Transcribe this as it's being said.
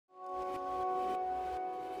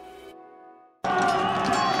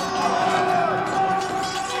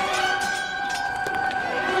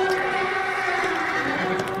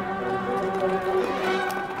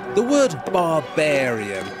word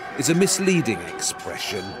barbarian is a misleading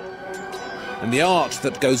expression, and the art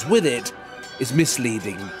that goes with it is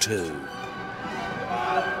misleading too.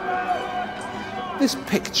 This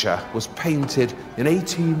picture was painted in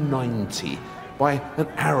 1890 by an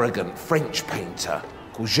arrogant French painter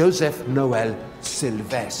called Joseph Noël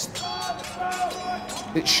Sylvestre.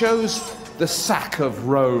 It shows the sack of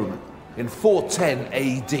Rome in 410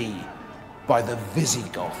 AD by the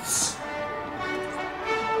Visigoths.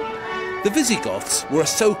 The Visigoths were a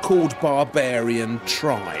so-called barbarian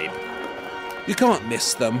tribe. You can't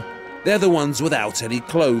miss them. They're the ones without any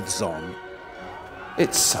clothes on.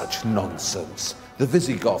 It's such nonsense. The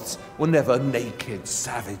Visigoths were never naked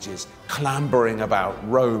savages clambering about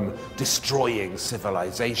Rome, destroying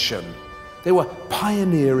civilization. They were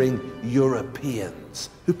pioneering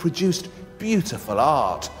Europeans who produced beautiful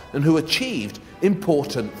art and who achieved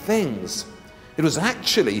important things. It was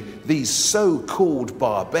actually these so-called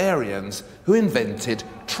barbarians who invented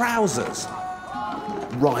trousers.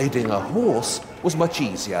 Riding a horse was much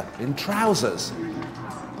easier in trousers.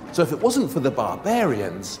 So if it wasn't for the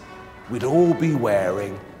barbarians, we'd all be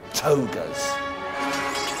wearing togas.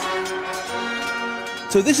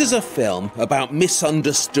 So this is a film about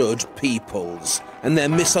misunderstood peoples and their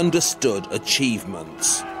misunderstood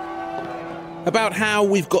achievements. About how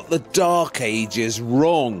we've got the Dark Ages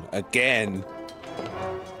wrong again.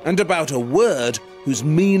 And about a word whose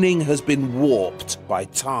meaning has been warped by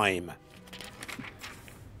time.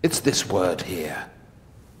 It's this word here,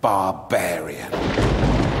 barbarian.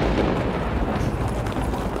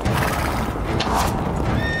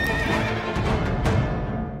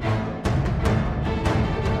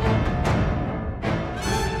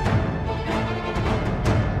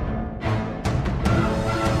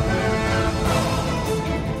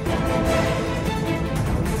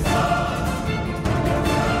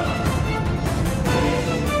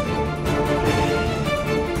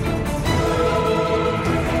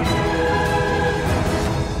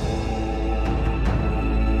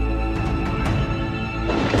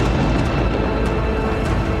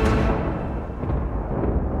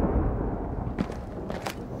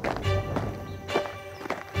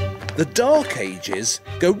 The Dark Ages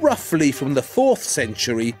go roughly from the 4th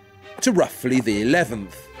century to roughly the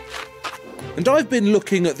 11th. And I've been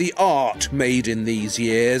looking at the art made in these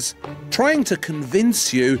years, trying to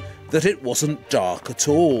convince you that it wasn't dark at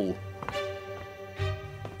all.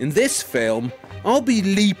 In this film, I'll be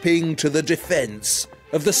leaping to the defence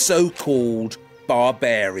of the so-called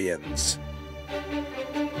barbarians.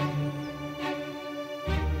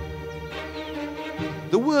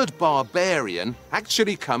 The word barbarian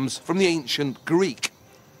actually comes from the ancient Greek.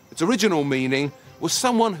 Its original meaning was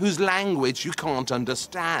someone whose language you can't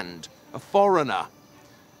understand, a foreigner.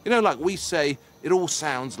 You know, like we say, it all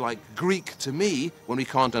sounds like Greek to me when we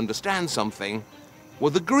can't understand something.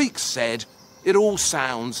 Well, the Greeks said, it all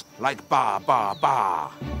sounds like ba, ba,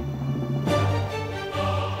 ba.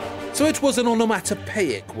 So it was an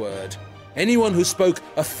onomatopoeic word. Anyone who spoke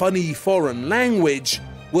a funny foreign language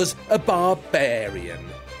was a barbarian.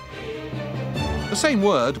 The same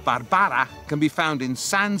word, barbara, can be found in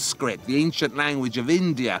Sanskrit, the ancient language of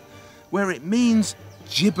India, where it means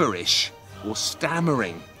gibberish or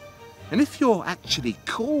stammering. And if you're actually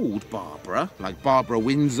called Barbara, like Barbara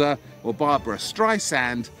Windsor or Barbara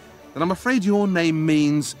Streisand, then I'm afraid your name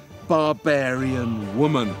means barbarian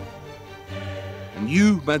woman. And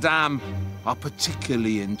you, madame, are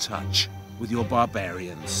particularly in touch with your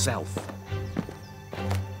barbarian self.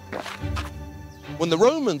 When the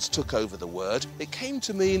Romans took over the word, it came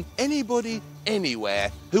to mean anybody,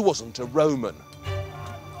 anywhere who wasn't a Roman.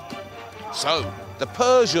 So, the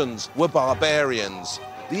Persians were barbarians,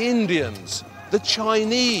 the Indians, the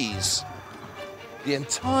Chinese, the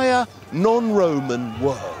entire non-Roman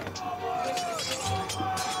world.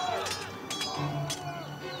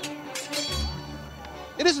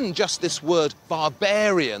 It isn't just this word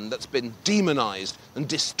barbarian that's been demonized and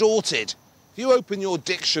distorted. If you open your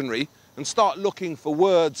dictionary and start looking for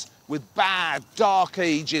words with bad Dark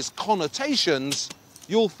Ages connotations,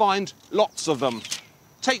 you'll find lots of them.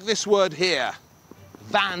 Take this word here,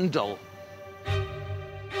 Vandal.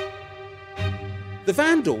 The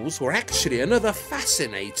Vandals were actually another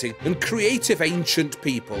fascinating and creative ancient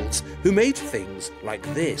peoples who made things like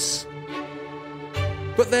this.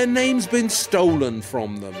 But their name's been stolen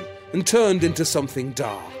from them and turned into something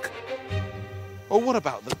dark. Or what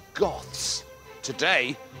about the Goths?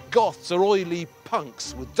 Today, Goths are oily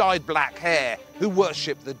punks with dyed black hair who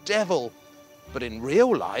worship the devil. But in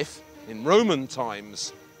real life, in Roman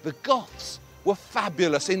times, the Goths were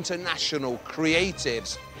fabulous international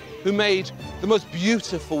creatives who made the most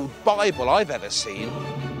beautiful Bible I've ever seen.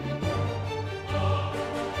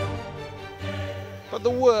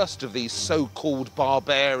 about the worst of these so-called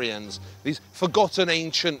barbarians, these forgotten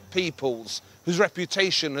ancient peoples whose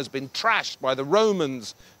reputation has been trashed by the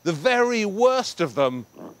Romans. The very worst of them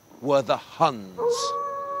were the Huns.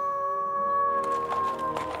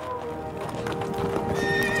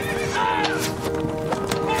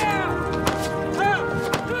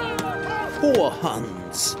 Poor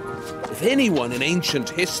Huns. If anyone in ancient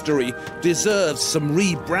history deserves some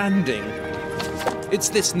rebranding, it's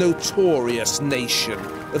this notorious nation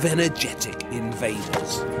of energetic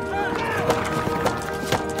invaders.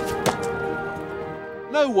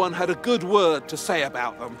 No one had a good word to say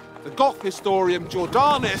about them. The Goth historian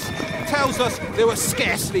Jordanus tells us they were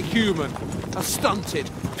scarcely human, a stunted,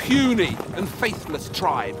 puny and faithless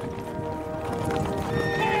tribe.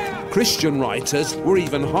 Christian writers were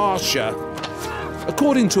even harsher.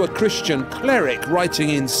 According to a Christian cleric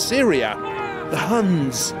writing in Syria, the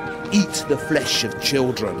Huns eat the flesh of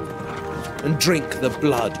children and drink the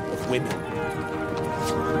blood of women.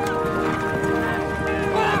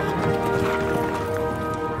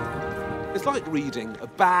 It's like reading a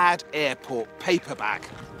bad airport paperback.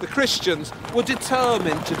 The Christians were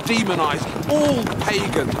determined to demonize all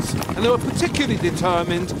pagans, and they were particularly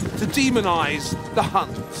determined to demonize the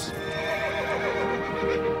Huns.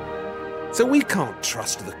 So we can't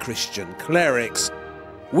trust the Christian clerics.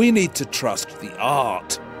 We need to trust the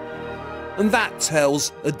art. And that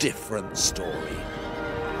tells a different story.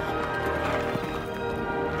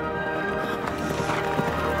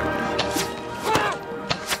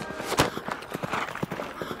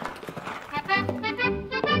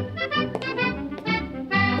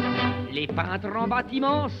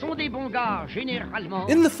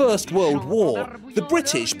 In the First World War, the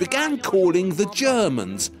British began calling the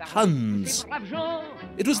Germans Huns.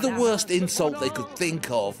 It was the worst insult they could think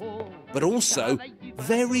of, but also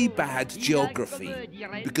very bad geography,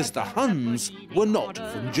 because the Huns were not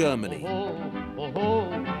from Germany.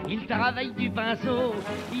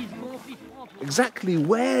 Exactly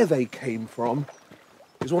where they came from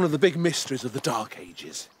is one of the big mysteries of the Dark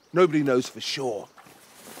Ages. Nobody knows for sure.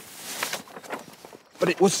 But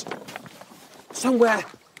it was somewhere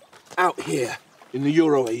out here in the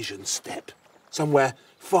Eurasian steppe, somewhere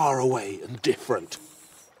far away and different.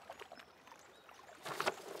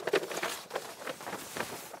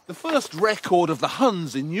 The first record of the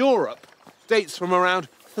Huns in Europe dates from around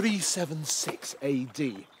 376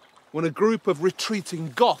 AD, when a group of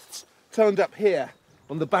retreating Goths turned up here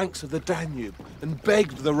on the banks of the Danube and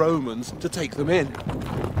begged the Romans to take them in.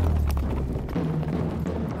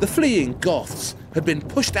 The fleeing Goths had been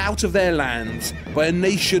pushed out of their lands by a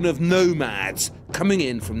nation of nomads coming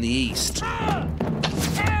in from the east.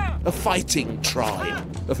 A fighting tribe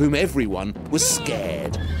of whom everyone was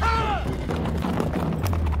scared.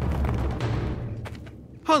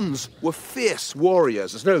 Huns were fierce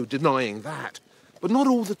warriors, there's no denying that, but not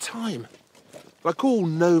all the time. Like all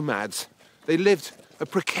nomads, they lived a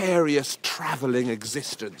precarious travelling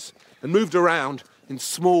existence and moved around in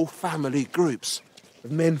small family groups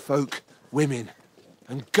of menfolk, women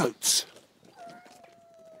and goats.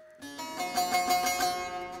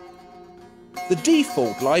 The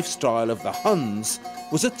default lifestyle of the Huns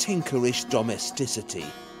was a tinkerish domesticity.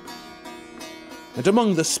 And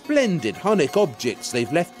among the splendid Hunnic objects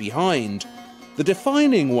they've left behind, the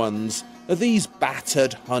defining ones are these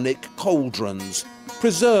battered Hunnic cauldrons,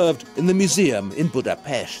 preserved in the museum in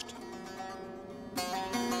Budapest.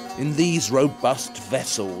 In these robust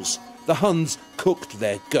vessels, the Huns cooked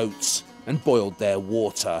their goats and boiled their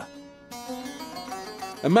water.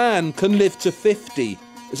 A man can live to 50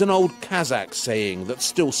 is an old Kazakh saying that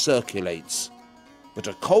still circulates, but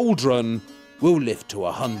a cauldron will live to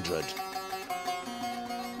 100.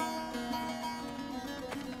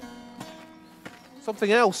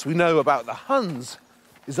 Something else we know about the Huns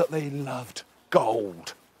is that they loved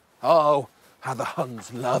gold. Oh, how the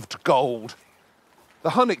Huns loved gold.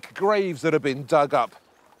 The Hunnic graves that have been dug up,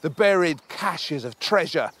 the buried caches of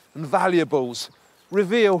treasure and valuables,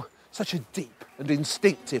 reveal such a deep and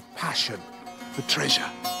instinctive passion for treasure.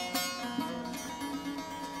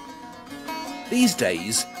 These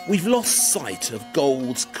days, we've lost sight of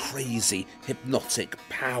gold's crazy, hypnotic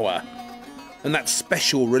power, and that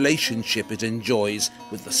special relationship it enjoys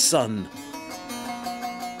with the sun.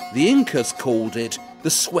 The Incas called it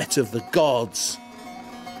the sweat of the gods.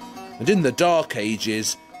 And in the Dark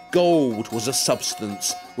Ages, gold was a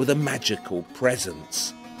substance with a magical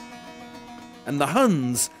presence. And the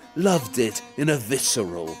Huns loved it in a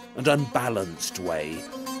visceral and unbalanced way.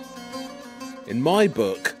 In my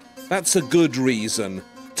book, that's a good reason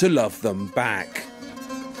to love them back.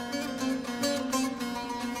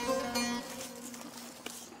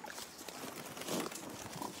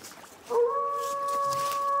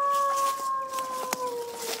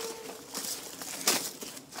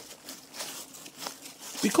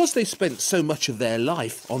 because they spent so much of their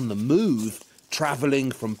life on the move, travelling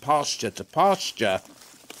from pasture to pasture,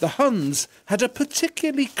 the Huns had a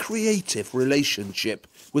particularly creative relationship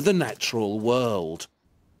with the natural world.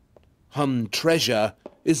 Hun treasure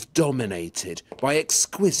is dominated by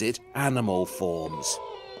exquisite animal forms.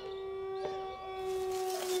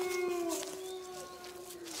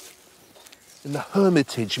 In the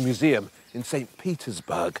Hermitage Museum in St.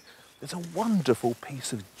 Petersburg, there's a wonderful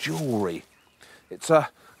piece of jewellery. It's a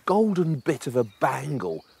golden bit of a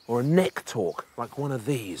bangle or a neck torque, like one of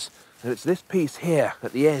these. And it's this piece here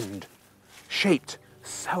at the end, shaped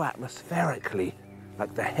so atmospherically,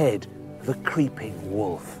 like the head of a creeping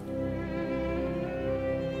wolf.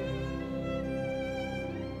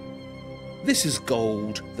 This is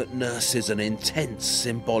gold that nurses an intense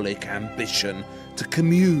symbolic ambition to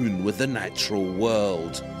commune with the natural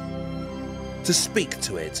world, to speak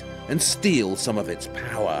to it and steal some of its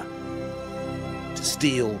power, to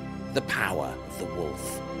steal the power of the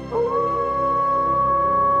wolf.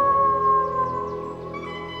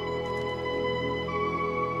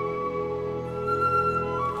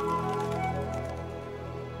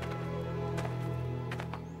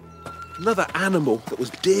 Another animal that was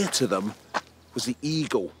dear to them was the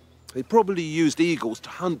eagle. They probably used eagles to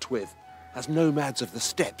hunt with, as nomads of the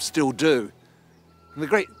steppe still do. And the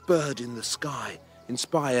great bird in the sky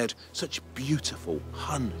inspired such beautiful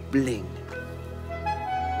Hun bling.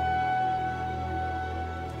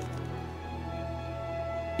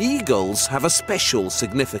 Eagles have a special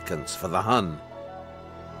significance for the Hun.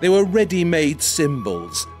 They were ready-made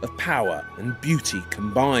symbols of power and beauty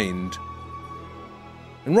combined.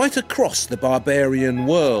 And right across the barbarian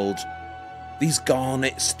world, these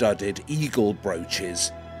garnet-studded eagle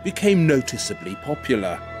brooches became noticeably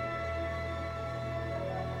popular.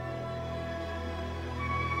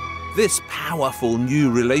 This powerful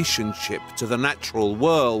new relationship to the natural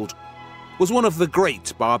world was one of the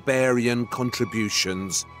great barbarian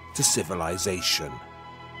contributions to civilization.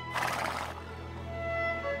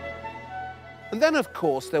 And then, of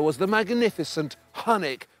course, there was the magnificent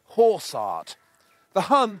Hunnic horse art. The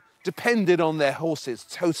Hun depended on their horses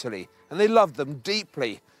totally, and they loved them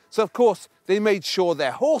deeply. So, of course, they made sure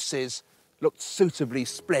their horses looked suitably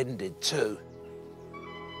splendid too.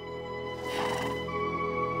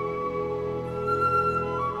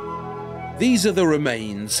 These are the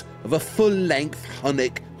remains of a full-length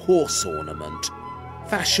Hunnic horse ornament,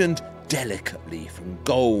 fashioned delicately from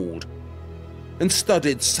gold and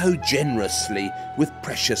studded so generously with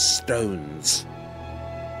precious stones.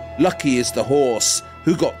 Lucky is the horse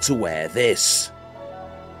who got to wear this.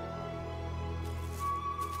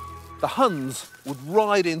 The Huns would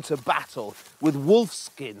ride into battle with wolf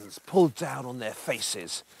skins pulled down on their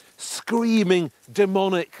faces, screaming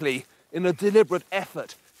demonically in a deliberate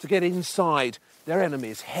effort to get inside their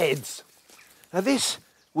enemies' heads. Now this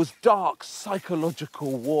was dark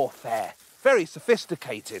psychological warfare, very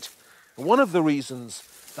sophisticated. And one of the reasons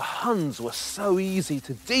the Huns were so easy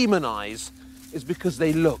to demonize is because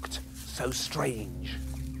they looked so strange.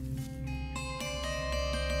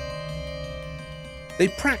 They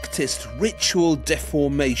practiced ritual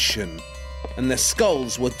deformation, and their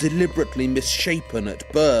skulls were deliberately misshapen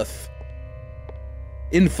at birth.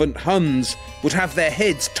 Infant Huns would have their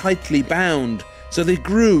heads tightly bound, so they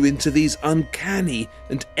grew into these uncanny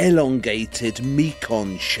and elongated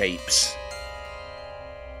Mekon shapes.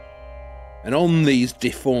 And on these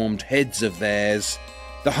deformed heads of theirs,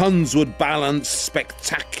 the Huns would balance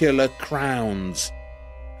spectacular crowns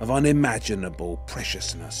of unimaginable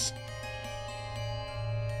preciousness.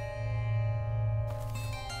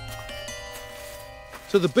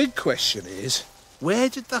 So the big question is, where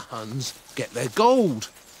did the Huns get their gold?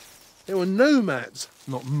 They were nomads,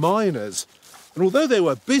 not miners. And although they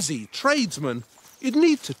were busy tradesmen, you'd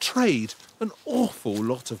need to trade an awful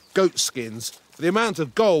lot of goat skins for the amount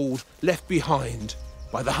of gold left behind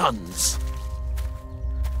by the Huns.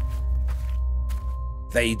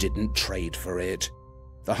 They didn't trade for it.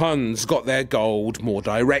 The Huns got their gold more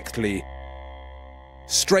directly,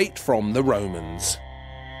 straight from the Romans.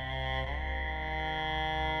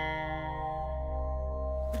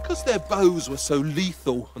 Because their bows were so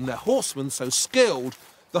lethal and their horsemen so skilled,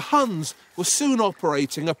 the Huns were soon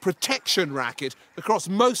operating a protection racket across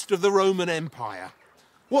most of the Roman Empire.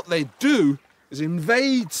 What they'd do is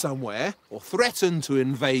invade somewhere, or threaten to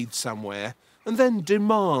invade somewhere, and then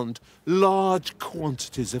demand large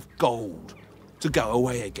quantities of gold to go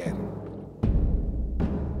away again.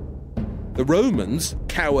 The Romans,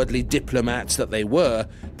 cowardly diplomats that they were,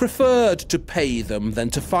 preferred to pay them than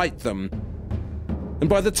to fight them. And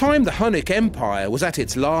by the time the Hunnic Empire was at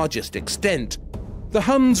its largest extent, the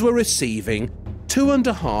Huns were receiving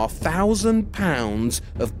 £2,500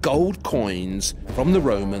 of gold coins from the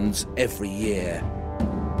Romans every year.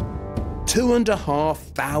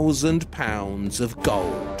 £2,500 of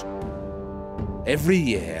gold every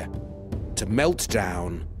year to melt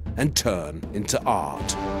down and turn into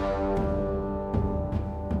art.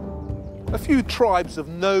 A few tribes of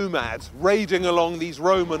nomads raiding along these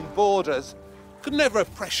Roman borders could never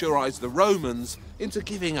have pressurised the Romans into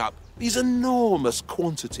giving up these enormous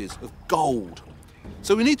quantities of gold.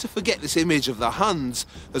 So we need to forget this image of the Huns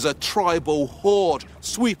as a tribal horde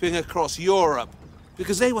sweeping across Europe,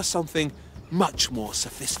 because they were something much more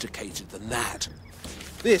sophisticated than that.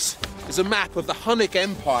 This is a map of the Hunnic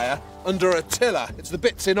Empire under Attila. It's the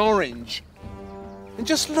bits in orange. And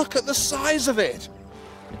just look at the size of it.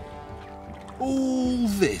 All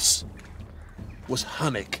this was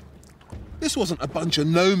Hunnic. This wasn't a bunch of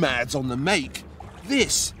nomads on the make.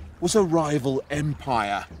 This was a rival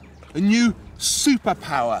empire, a new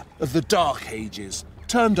superpower of the Dark Ages,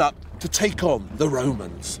 turned up to take on the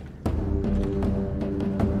Romans.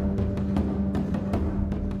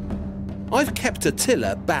 I've kept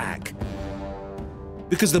Attila back,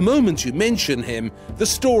 because the moment you mention him, the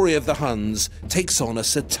story of the Huns takes on a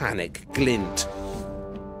satanic glint.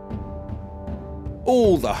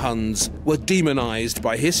 All the Huns were demonized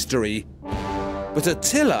by history, but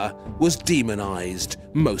Attila was demonized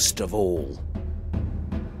most of all.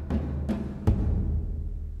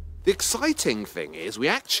 The exciting thing is we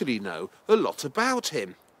actually know a lot about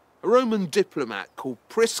him. A Roman diplomat called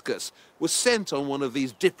Priscus was sent on one of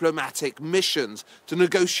these diplomatic missions to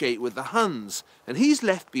negotiate with the Huns, and he's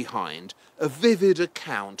left behind a vivid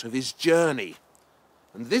account of his journey.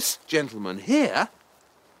 And this gentleman here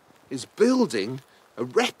is building a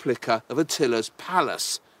replica of Attila's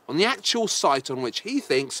palace on the actual site on which he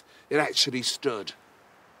thinks it actually stood.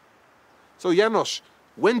 So János,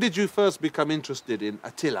 when did you first become interested in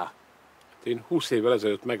Attila? I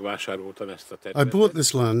bought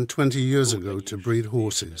this land 20 years ago to breed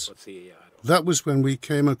horses. That was when we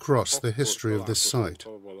came across the history of this site.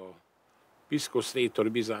 Priscus,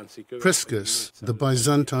 the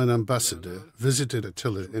Byzantine ambassador, visited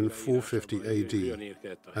Attila in 450 AD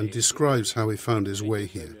and describes how he found his way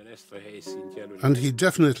here. And he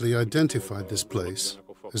definitely identified this place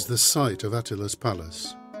as the site of Attila's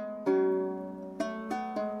palace.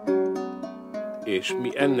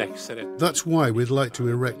 That's why we'd like to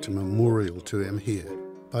erect a memorial to him here,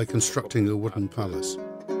 by constructing a wooden palace.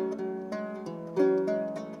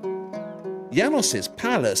 János's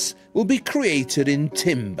palace will be created in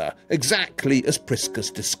timber, exactly as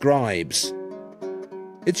Priscus describes.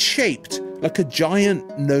 It's shaped like a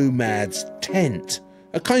giant nomad's tent,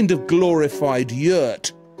 a kind of glorified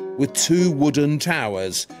yurt, with two wooden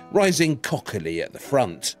towers rising cockily at the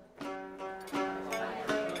front.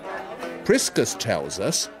 Priscus tells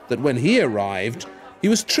us that when he arrived, he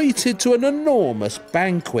was treated to an enormous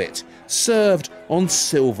banquet served on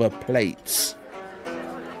silver plates.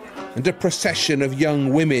 And a procession of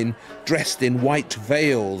young women dressed in white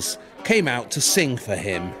veils came out to sing for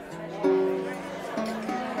him.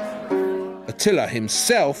 Attila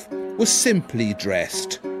himself was simply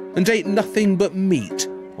dressed and ate nothing but meat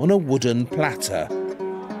on a wooden platter,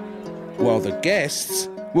 while the guests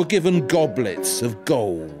were given goblets of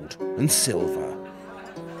gold and silver.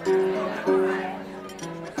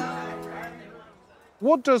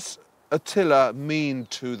 What does Attila mean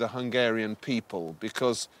to the Hungarian people?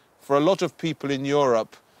 Because for a lot of people in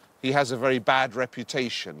Europe, he has a very bad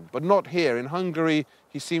reputation, but not here. In Hungary,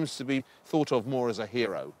 he seems to be thought of more as a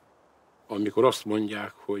hero. When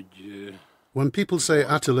people say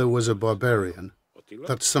Attila was a barbarian,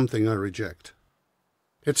 that's something I reject.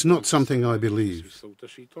 It's not something I believe.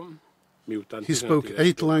 He spoke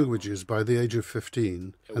 8 languages by the age of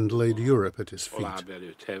 15 and laid Europe at his feet.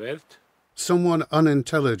 Someone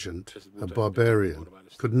unintelligent, a barbarian,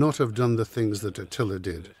 could not have done the things that Attila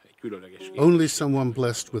did. Only someone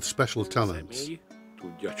blessed with special talents.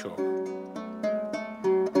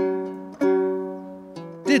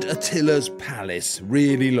 Did Attila's palace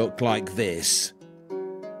really look like this?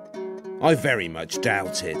 I very much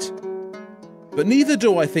doubt it. But neither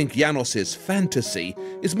do I think János's fantasy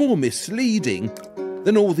is more misleading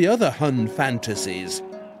than all the other Hun fantasies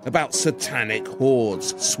about satanic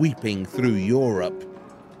hordes sweeping through Europe.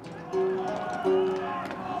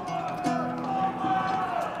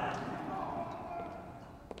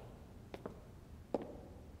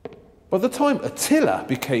 By the time Attila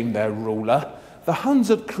became their ruler, the Huns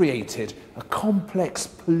had created a complex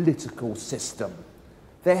political system.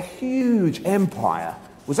 Their huge empire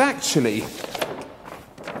was actually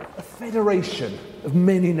a federation of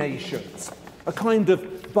many nations, a kind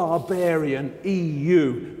of barbarian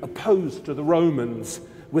EU opposed to the Romans,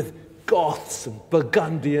 with Goths and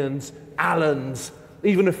Burgundians, Alans,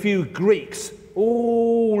 even a few Greeks,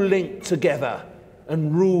 all linked together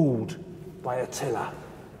and ruled by Attila.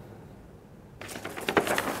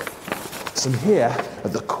 So here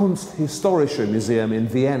at the Kunsthistorische Museum in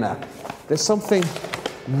Vienna, there's something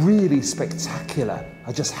really spectacular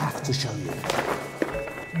I just have to show you.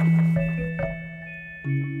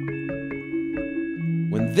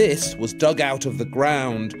 When this was dug out of the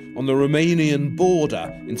ground on the Romanian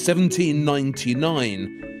border in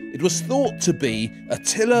 1799, it was thought to be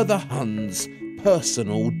Attila the Hun's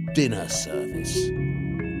personal dinner service.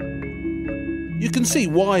 You can see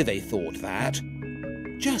why they thought that.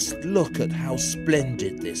 Just look at how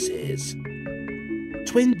splendid this is.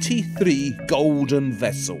 23 golden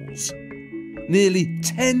vessels, nearly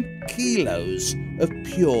 10 kilos of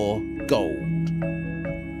pure gold.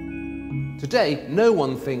 Today, no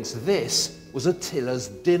one thinks this was Attila's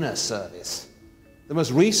dinner service. The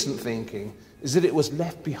most recent thinking is that it was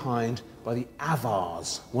left behind by the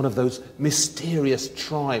Avars, one of those mysterious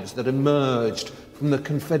tribes that emerged from the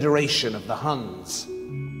confederation of the Huns.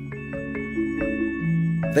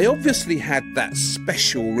 They obviously had that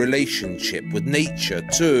special relationship with nature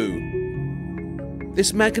too.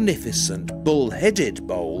 This magnificent bull-headed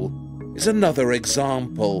bowl is another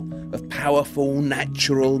example of powerful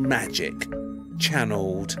natural magic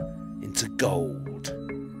channeled into gold.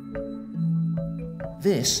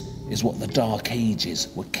 This is what the Dark Ages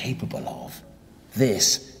were capable of.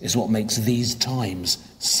 This is what makes these times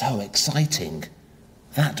so exciting.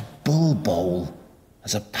 That bull bowl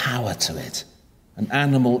has a power to it, an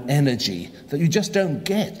animal energy that you just don't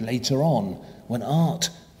get later on when art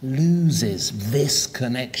loses this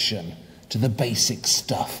connection to the basic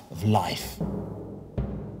stuff of life.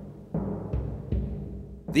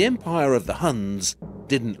 The empire of the Huns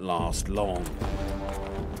didn't last long.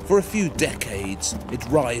 For a few decades, it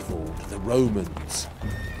rivaled the Romans,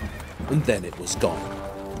 and then it was gone.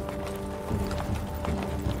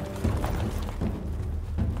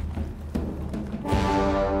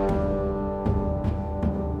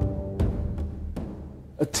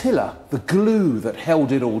 Attila, the glue that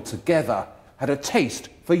held it all together, had a taste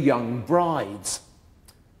for young brides.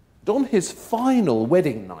 And on his final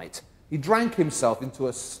wedding night, he drank himself into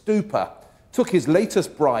a stupor, took his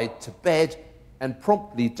latest bride to bed, and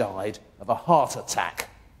promptly died of a heart attack.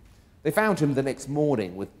 They found him the next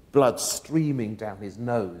morning with blood streaming down his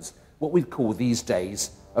nose, what we'd call these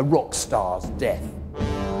days a rock star's death.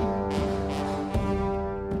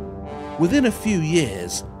 Within a few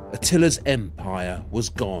years, Attila's empire was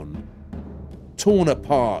gone, torn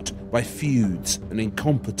apart by feuds and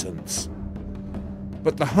incompetence.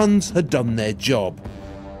 But the Huns had done their job.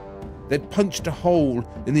 They'd punched a hole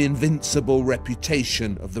in the invincible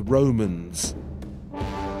reputation of the Romans.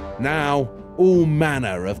 Now, all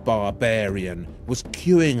manner of barbarian was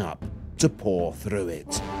queuing up to pour through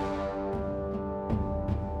it.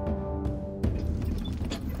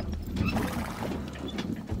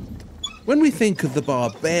 When we think of the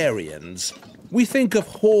barbarians, we think of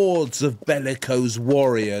hordes of bellicose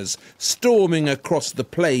warriors storming across the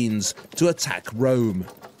plains to attack Rome.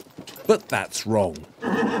 But that's wrong.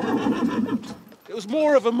 It was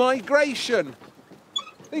more of a migration.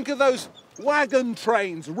 Think of those wagon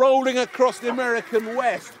trains rolling across the American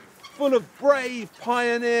West, full of brave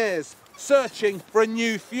pioneers searching for a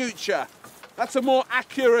new future. That's a more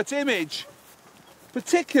accurate image,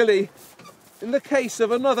 particularly in the case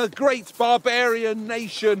of another great barbarian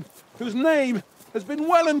nation whose name has been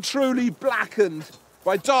well and truly blackened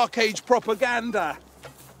by Dark Age propaganda.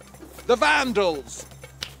 The Vandals.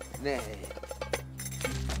 Nay.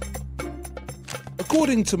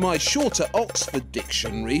 According to my shorter Oxford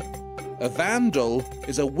dictionary, a Vandal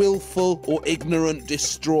is a willful or ignorant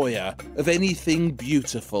destroyer of anything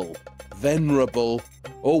beautiful, venerable,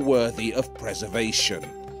 or worthy of preservation.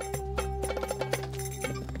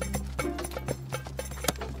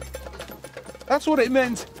 That's what it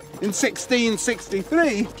meant in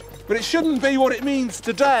 1663, but it shouldn't be what it means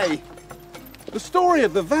today. The story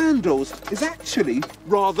of the Vandals is actually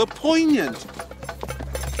rather poignant.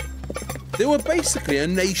 They were basically a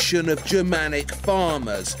nation of Germanic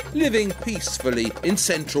farmers living peacefully in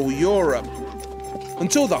Central Europe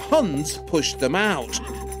until the Huns pushed them out.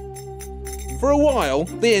 For a while,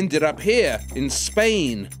 they ended up here in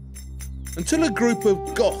Spain until a group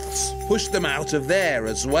of Goths pushed them out of there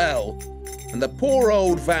as well. And the poor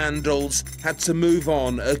old Vandals had to move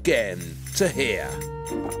on again to here,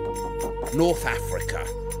 North Africa.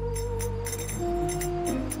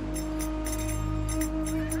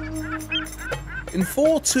 In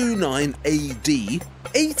 429 AD,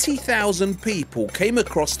 80,000 people came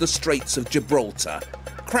across the Straits of Gibraltar,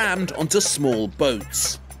 crammed onto small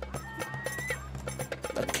boats.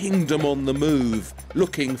 A kingdom on the move,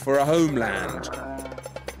 looking for a homeland.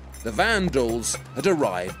 The Vandals had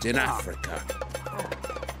arrived in Africa.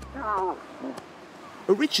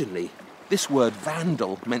 Originally, this word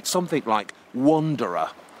Vandal meant something like wanderer,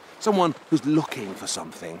 someone who's looking for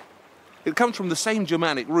something. It comes from the same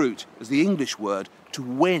Germanic root as the English word to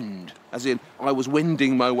wend, as in I was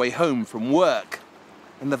wending my way home from work.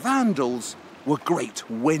 And the Vandals were great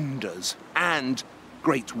wenders and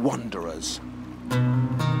great wanderers.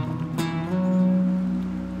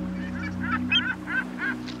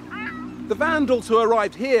 The Vandals who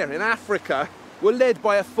arrived here in Africa were led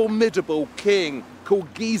by a formidable king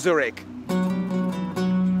called Gizeric.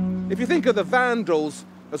 If you think of the Vandals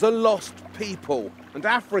as a lost people and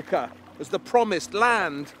Africa as the promised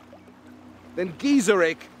land, then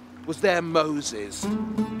Gizeric was their Moses,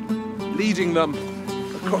 leading them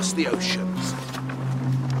across the oceans.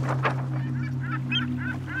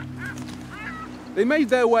 They made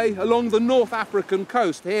their way along the North African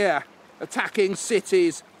coast here, attacking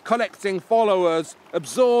cities, collecting followers,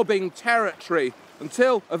 absorbing territory,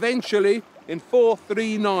 until eventually, in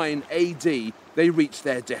 439 AD, they reached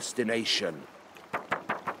their destination.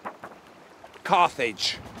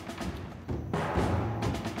 Carthage.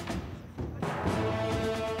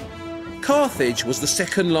 Carthage was the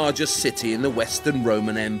second largest city in the Western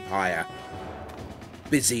Roman Empire.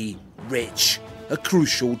 Busy, rich, a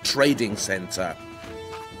crucial trading centre.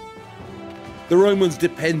 The Romans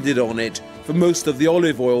depended on it for most of the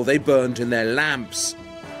olive oil they burned in their lamps,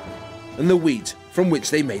 and the wheat from which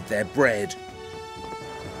they made their bread.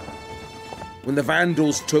 When the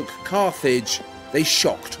Vandals took Carthage, they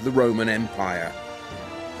shocked the Roman Empire.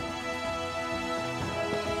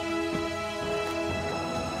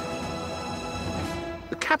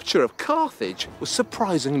 The capture of Carthage was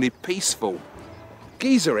surprisingly peaceful.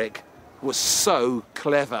 Gizeric was so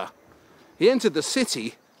clever. He entered the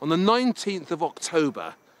city on the 19th of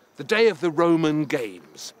October, the day of the Roman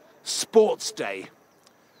Games, Sports Day.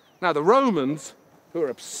 Now, the Romans, who are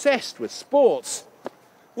obsessed with sports,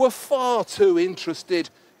 were far too interested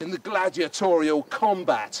in the gladiatorial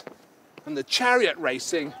combat and the chariot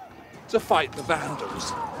racing to fight the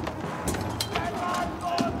Vandals.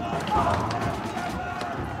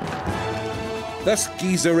 Thus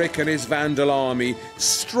Gizeric and his Vandal army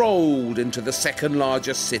strolled into the second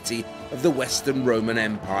largest city of the Western Roman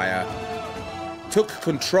Empire, took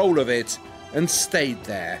control of it, and stayed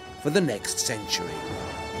there for the next century.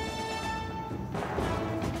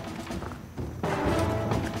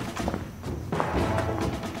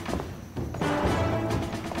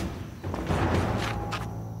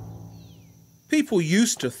 People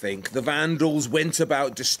used to think the Vandals went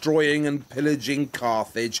about destroying and pillaging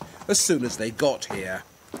Carthage as soon as they got here.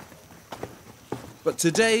 But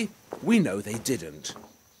today, we know they didn't.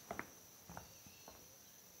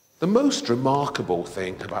 The most remarkable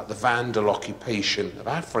thing about the Vandal occupation of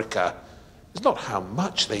Africa is not how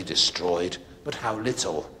much they destroyed, but how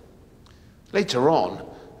little. Later on,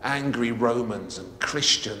 angry Romans and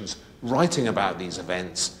Christians writing about these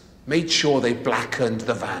events made sure they blackened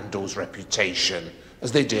the Vandals' reputation,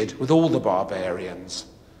 as they did with all the barbarians.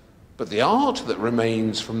 But the art that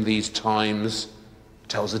remains from these times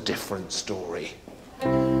tells a different story.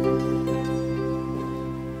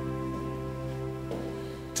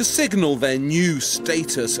 To signal their new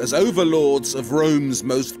status as overlords of Rome's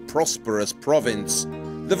most prosperous province,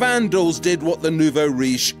 the Vandals did what the nouveau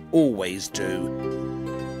riche always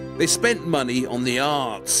do. They spent money on the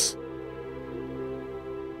arts.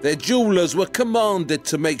 Their jewellers were commanded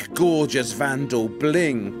to make gorgeous Vandal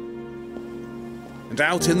bling. And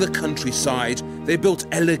out in the countryside, they built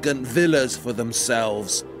elegant villas for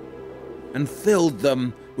themselves and filled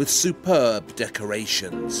them with superb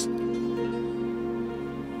decorations.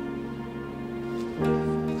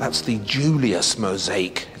 That's the Julius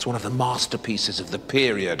mosaic. It's one of the masterpieces of the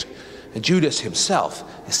period. And Julius himself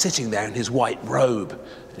is sitting there in his white robe,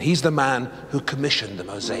 and he's the man who commissioned the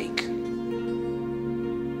mosaic.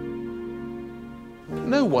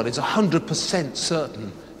 No one is 100%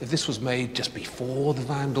 certain if this was made just before the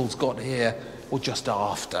Vandals got here or just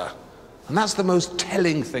after. And that's the most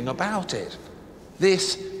telling thing about it.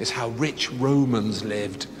 This is how rich Romans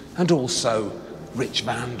lived, and also rich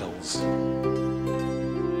Vandals.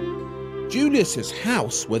 Julius's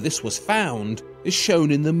house, where this was found, is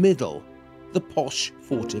shown in the middle, the posh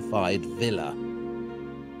fortified villa.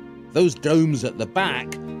 Those domes at the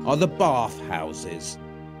back are the bath houses,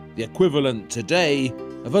 the equivalent today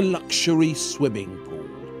of a luxury swimming pool.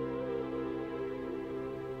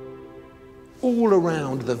 All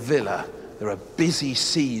around the villa, there are busy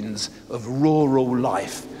scenes of rural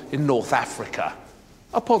life in North Africa.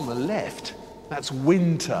 Up on the left, that's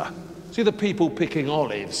winter. See the people picking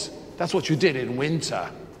olives? That's what you did in winter.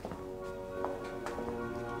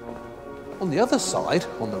 On the other side,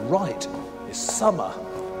 on the right, is summer.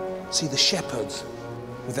 See the shepherds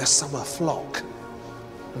with their summer flock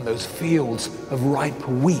and those fields of ripe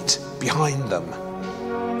wheat behind them.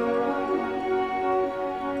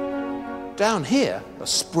 Down here are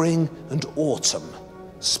spring and autumn.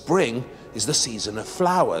 Spring is the season of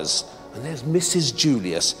flowers, and there's Mrs.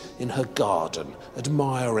 Julius in her garden,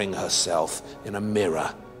 admiring herself in a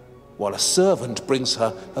mirror, while a servant brings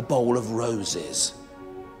her a bowl of roses.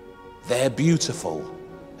 They're beautiful,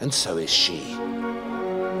 and so is she.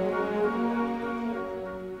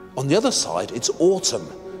 On the other side, it's autumn,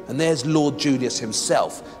 and there's Lord Julius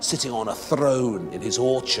himself sitting on a throne in his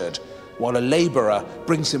orchard, while a labourer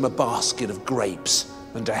brings him a basket of grapes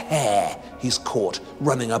and a hare he's caught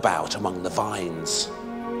running about among the vines.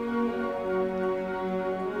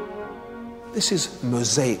 This is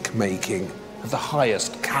mosaic making of the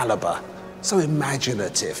highest calibre, so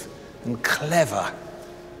imaginative and clever.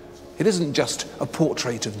 It isn't just a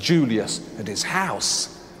portrait of Julius and his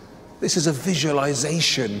house. This is a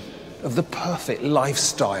visualization of the perfect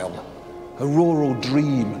lifestyle, a rural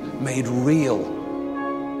dream made real.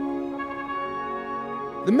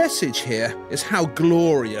 The message here is how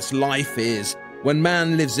glorious life is when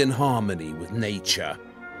man lives in harmony with nature,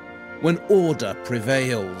 when order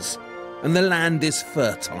prevails and the land is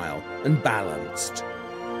fertile and balanced.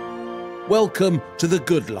 Welcome to the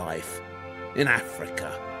good life in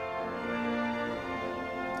Africa.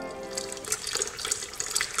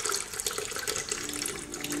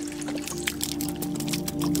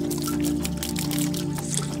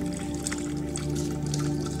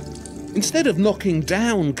 Instead of knocking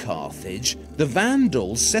down Carthage, the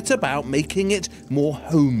Vandals set about making it more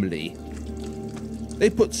homely. They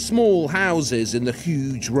put small houses in the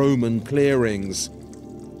huge Roman clearings.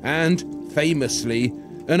 And, famously,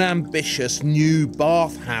 an ambitious new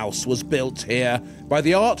bathhouse was built here by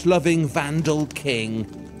the art-loving Vandal king,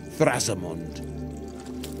 Thrasimund.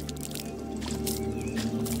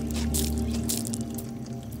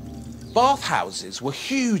 Bathhouses were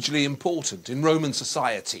hugely important in Roman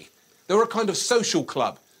society. They were a kind of social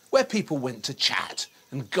club where people went to chat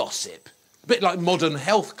and gossip. A bit like modern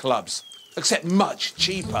health clubs, except much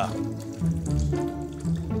cheaper.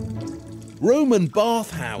 Roman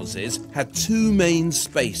bathhouses had two main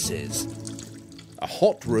spaces. A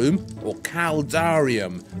hot room, or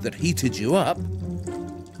caldarium, that heated you up,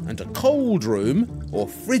 and a cold room, or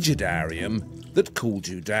frigidarium, that cooled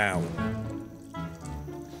you down.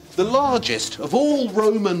 The largest of all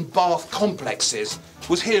Roman bath complexes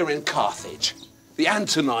was here in Carthage, the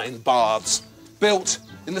Antonine Baths, built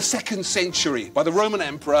in the 2nd century by the Roman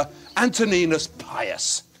Emperor Antoninus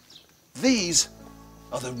Pius. These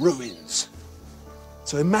are the ruins.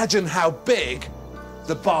 So imagine how big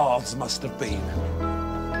the baths must have been.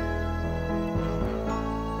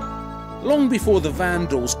 Long before the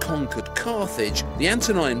Vandals conquered Carthage, the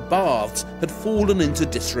Antonine Baths had fallen into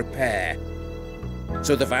disrepair.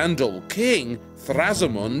 So the Vandal king,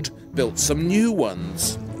 Thrasimund, built some new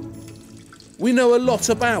ones. We know a lot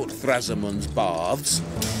about Thrasimund's baths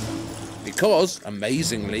because,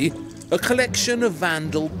 amazingly, a collection of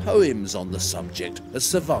Vandal poems on the subject has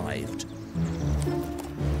survived.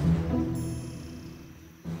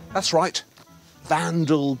 That's right,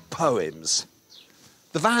 Vandal poems.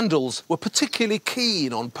 The Vandals were particularly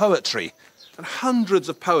keen on poetry, and hundreds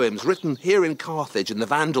of poems written here in Carthage in the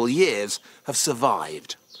Vandal years have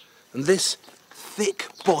survived. And this thick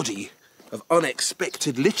body of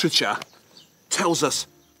unexpected literature tells us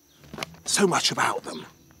so much about them.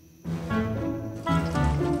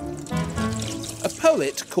 A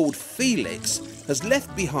poet called Felix has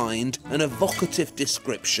left behind an evocative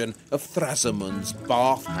description of Thrasimund's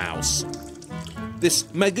bathhouse.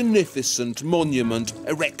 This magnificent monument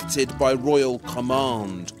erected by royal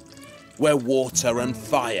command, where water and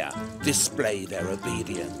fire display their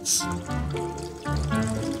obedience.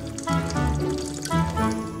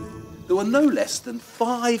 There were no less than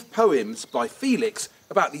 5 poems by Felix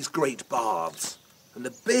about these great baths. And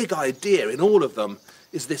the big idea in all of them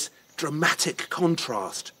is this dramatic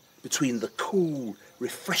contrast between the cool,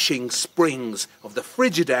 refreshing springs of the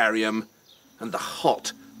frigidarium and the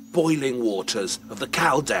hot, boiling waters of the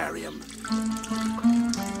caldarium.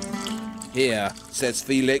 Here, says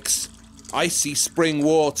Felix, icy spring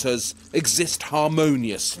waters exist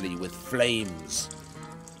harmoniously with flames.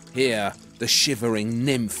 Here, the shivering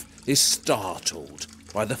nymph is startled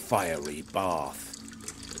by the fiery bath.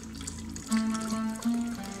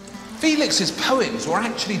 Felix's poems were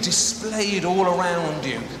actually displayed all around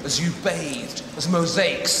you as you bathed, as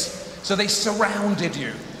mosaics. So they surrounded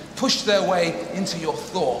you, pushed their way into your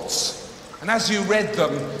thoughts. And as you read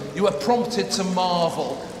them, you were prompted to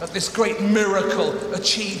marvel at this great miracle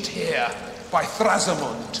achieved here by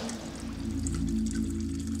Thrasimund.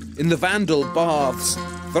 In the Vandal baths,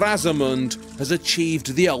 Thrasimund has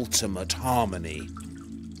achieved the ultimate harmony.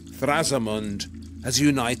 Thrasimund has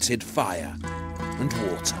united fire and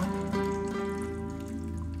water.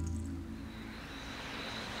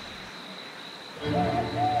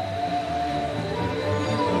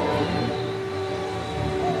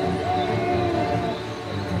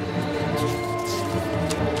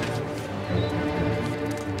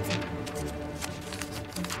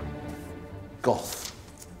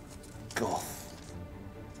 Goth.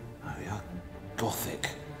 Oh yeah, Gothic.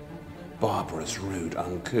 Barbarous, rude,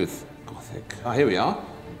 uncouth. Gothic. Ah, here we are.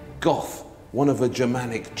 Goth, one of a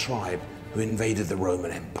Germanic tribe who invaded the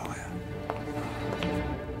Roman Empire.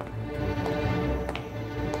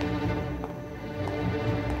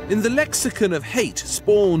 In the lexicon of hate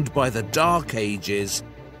spawned by the Dark Ages,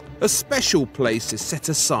 a special place is set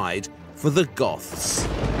aside for the Goths.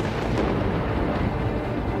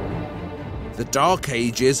 The Dark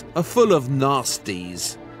Ages are full of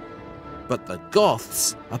nasties, but the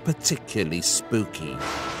Goths are particularly spooky.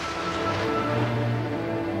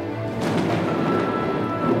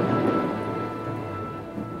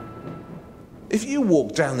 If you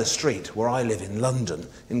walk down the street where I live in London,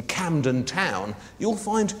 in Camden Town, you'll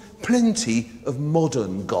find plenty of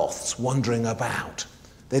modern Goths wandering about.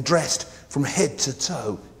 They're dressed from head to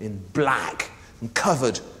toe in black and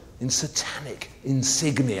covered in satanic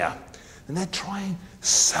insignia. And they're trying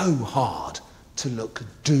so hard to look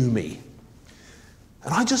doomy.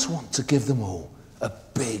 And I just want to give them all a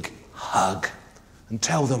big hug and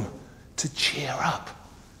tell them to cheer up.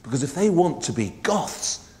 Because if they want to be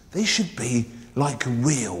Goths, they should be like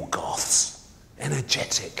real Goths.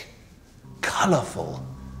 Energetic, colourful,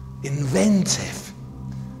 inventive.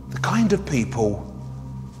 The kind of people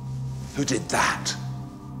who did that.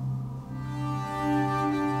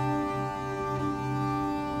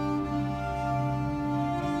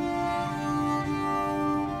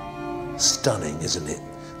 Stunning, isn't it?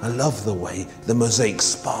 I love the way the mosaic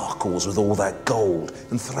sparkles with all that gold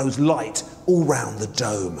and throws light all round the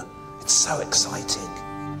dome. It's so exciting.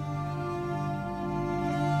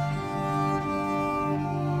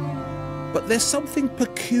 But there's something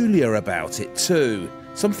peculiar about it too,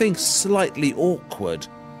 something slightly awkward.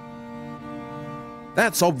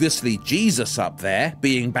 That's obviously Jesus up there,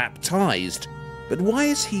 being baptized, but why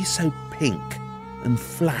is he so pink and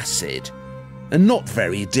flaccid and not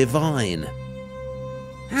very divine?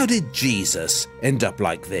 How did Jesus end up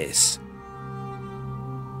like this?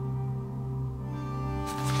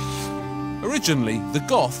 Originally, the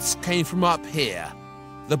Goths came from up here,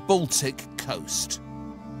 the Baltic coast.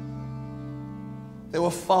 They were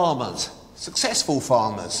farmers, successful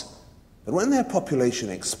farmers. But when their population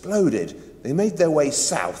exploded, they made their way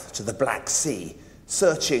south to the Black Sea,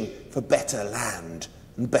 searching for better land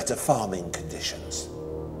and better farming conditions.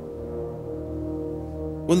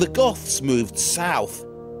 When the Goths moved south,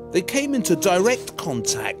 they came into direct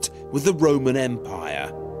contact with the Roman Empire,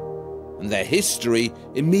 and their history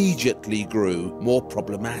immediately grew more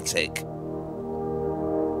problematic.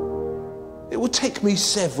 It would take me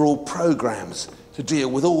several programmes to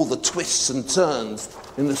deal with all the twists and turns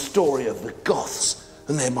in the story of the Goths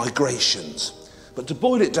and their migrations. But to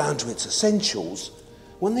boil it down to its essentials,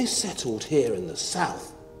 when they settled here in the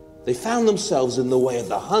south, they found themselves in the way of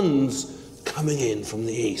the Huns coming in from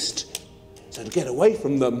the east. So to get away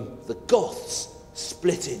from them, the Goths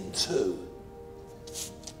split in two.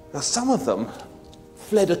 Now some of them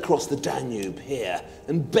fled across the Danube here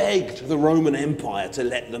and begged the Roman Empire to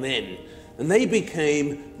let them in. And they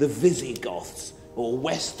became the Visigoths, or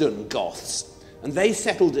Western Goths. And they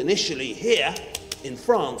settled initially here in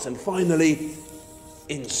France and finally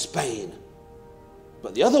in Spain.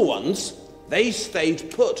 But the other ones, they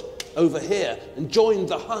stayed put over here and joined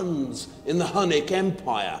the Huns in the Hunnic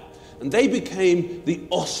Empire. And they became the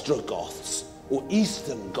Ostrogoths, or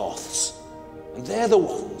Eastern Goths. And they're the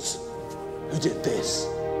ones who did this.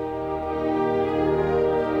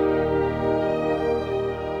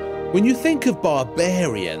 When you think of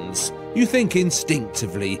barbarians, you think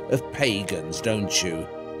instinctively of pagans, don't you?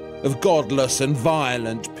 Of godless and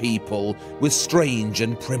violent people with strange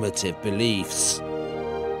and primitive beliefs.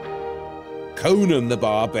 Conan the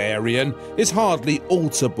Barbarian is hardly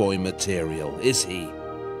altar boy material, is he?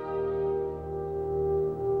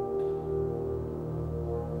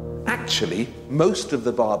 Actually, most of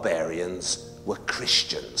the barbarians were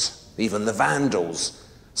Christians. even the Vandals.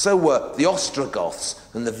 So were the Ostrogoths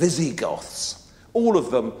and the Visigoths. All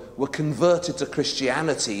of them were converted to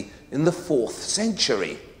Christianity in the 4th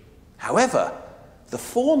century. However, the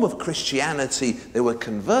form of Christianity they were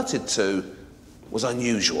converted to was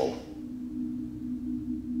unusual.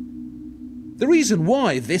 The reason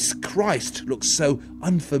why this Christ looks so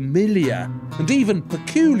unfamiliar and even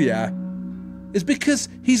peculiar is because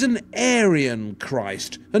he's an Arian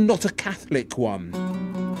Christ and not a Catholic one.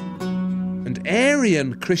 And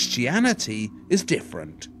Arian Christianity is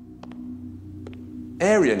different.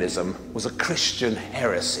 Arianism was a Christian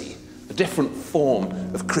heresy, a different form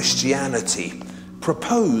of Christianity,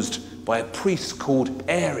 proposed by a priest called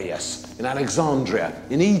Arius in Alexandria,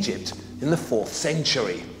 in Egypt, in the 4th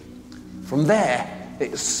century. From there,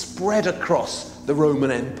 it spread across the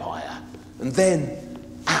Roman Empire, and then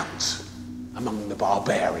out among the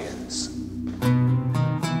barbarians.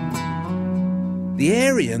 The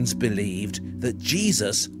Arians believed that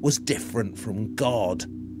Jesus was different from God.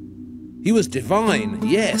 He was divine,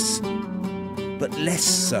 yes, but less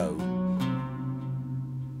so.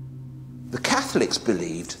 The Catholics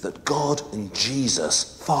believed that God and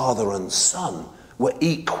Jesus, Father and Son, were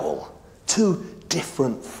equal, two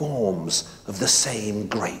different forms of the same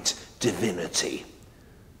great divinity.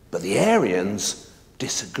 But the Arians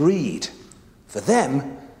disagreed. For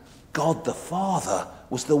them, God the Father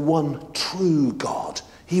was the one true God.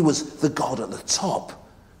 He was the God at the top,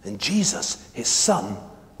 and Jesus, his Son,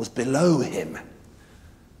 was below him.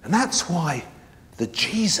 And that's why the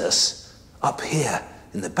Jesus up here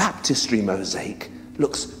in the baptistry mosaic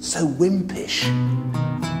looks so wimpish.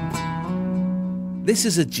 This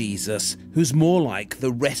is a Jesus who's more like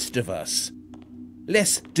the rest of us.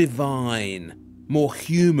 Less divine, more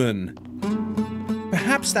human.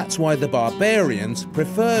 Perhaps that's why the barbarians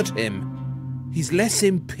preferred him. He's less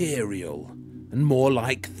imperial and more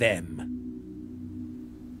like them.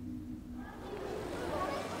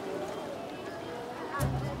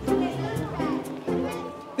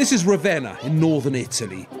 This is Ravenna in northern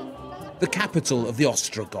Italy, the capital of the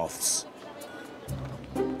Ostrogoths.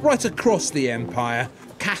 Right across the empire,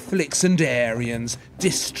 Catholics and Arians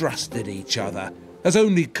distrusted each other, as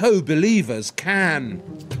only co-believers can.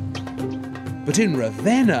 But in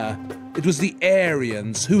Ravenna, it was the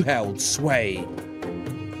Arians who held sway.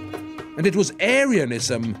 And it was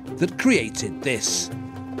Arianism that created this.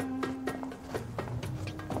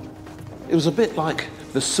 It was a bit like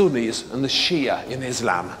the Sunnis and the Shia in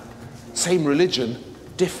Islam. Same religion,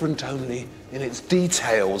 different only in its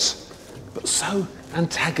details, but so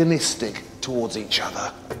antagonistic towards each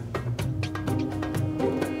other.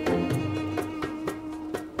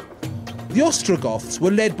 The Ostrogoths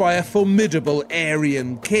were led by a formidable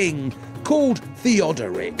Arian king called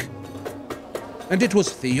Theodoric. And it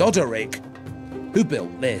was Theodoric who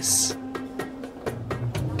built this.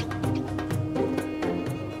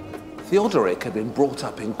 Theodoric had been brought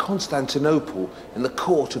up in Constantinople in the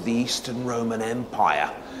court of the Eastern Roman Empire.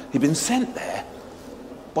 He'd been sent there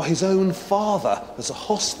by his own father as a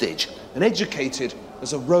hostage and educated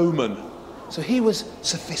as a Roman. So he was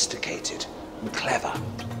sophisticated and clever.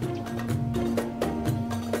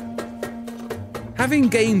 Having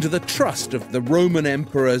gained the trust of the Roman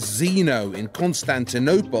Emperor Zeno in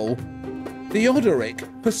Constantinople, Theodoric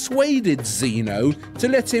persuaded Zeno to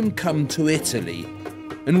let him come to Italy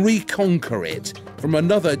and reconquer it from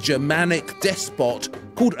another Germanic despot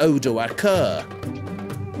called Odoacer.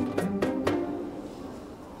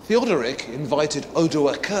 Theodoric invited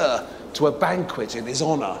Odoacer to a banquet in his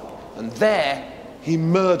honor, and there he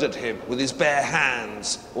murdered him with his bare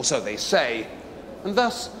hands, or so they say, and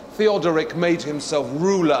thus Theodoric made himself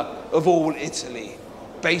ruler of all Italy,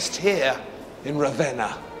 based here in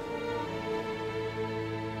Ravenna.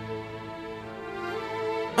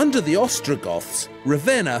 Under the Ostrogoths,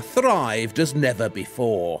 Ravenna thrived as never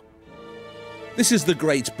before. This is the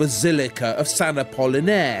great Basilica of San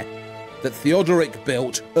Apollinaire that Theodoric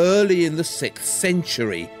built early in the 6th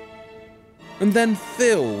century, and then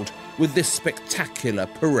filled with this spectacular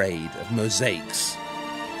parade of mosaics.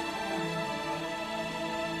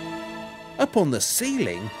 Up on the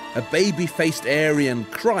ceiling, a baby-faced Arian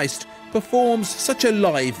Christ performs such a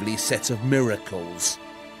lively set of miracles,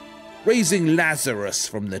 raising Lazarus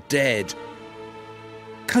from the dead,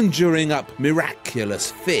 conjuring up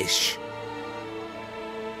miraculous fish.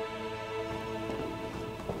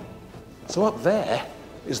 So up there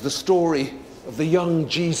is the story of the young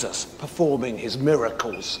Jesus performing his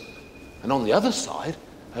miracles. And on the other side,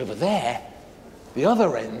 over there, the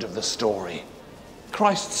other end of the story,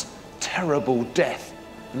 Christ's terrible death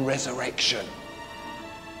and resurrection.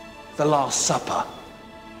 The Last Supper.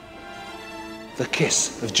 the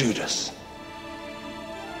kiss of Judas.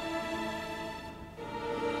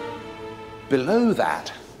 Below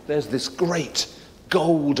that, there's this great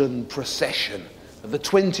golden procession of the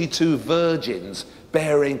 22 virgins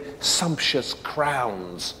bearing sumptuous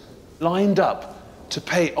crowns, lined up to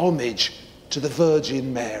pay homage to the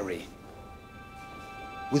Virgin Mary,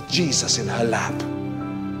 with Jesus in her lap.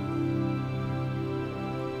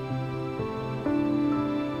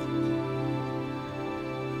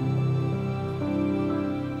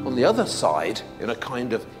 On the other side, in a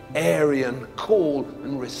kind of Aryan call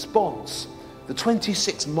and response, the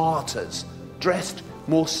 26 martyrs, dressed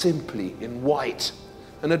more simply in white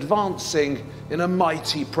and advancing in a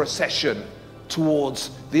mighty procession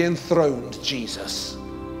towards the enthroned Jesus.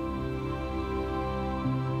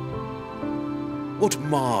 What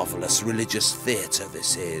marvellous religious theatre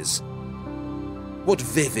this is. What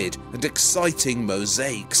vivid and exciting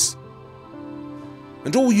mosaics.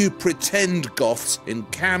 And all you pretend Goths in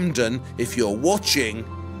Camden, if you're watching,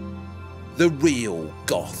 the real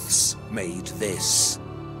Goths made this.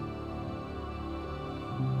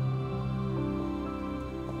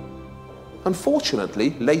 Unfortunately,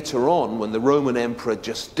 later on, when the Roman Emperor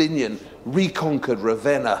Justinian reconquered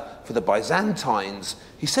Ravenna for the Byzantines,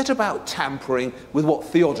 he set about tampering with what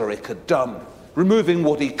Theodoric had done, removing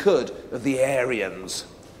what he could of the Arians.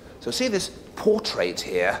 So see this portrait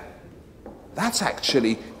here? That's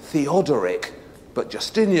actually Theodoric, but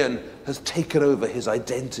Justinian has taken over his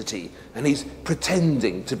identity and he's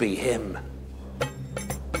pretending to be him.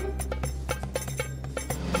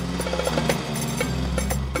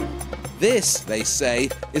 This, they say,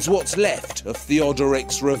 is what's left of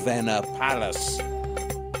Theodoric's Ravenna palace.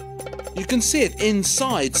 You can see it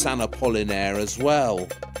inside San Apollinaire as well.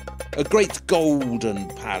 A great golden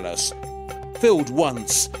palace, filled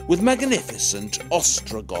once with magnificent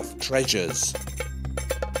Ostrogoth treasures.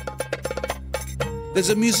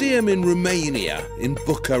 There's a museum in Romania, in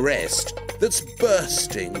Bucharest, that's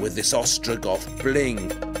bursting with this Ostrogoth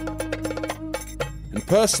bling. And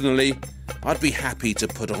personally, I'd be happy to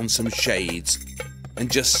put on some shades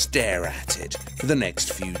and just stare at it for the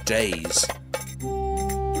next few days.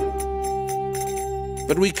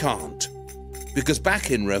 But we can't, because back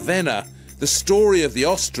in Ravenna, the story of the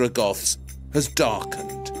Ostrogoths has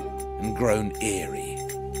darkened and grown eerie.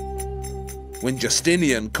 When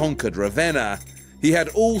Justinian conquered Ravenna, he had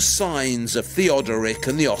all signs of Theodoric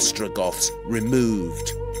and the Ostrogoths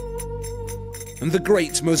removed. And the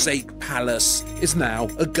great mosaic palace is now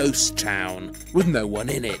a ghost town with no one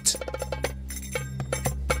in it.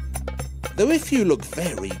 Though if you look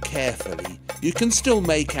very carefully, you can still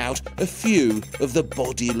make out a few of the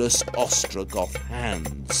bodiless Ostrogoth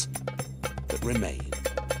hands that remain.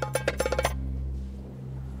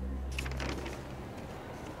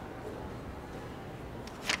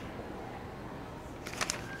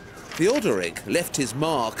 Theodoric left his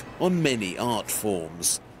mark on many art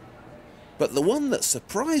forms. But the one that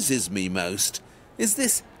surprises me most is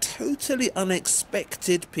this totally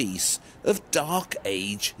unexpected piece of Dark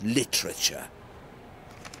Age literature.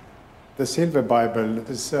 The Silver Bible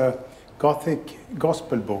is a Gothic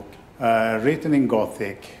gospel book written in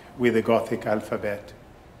Gothic with a Gothic alphabet.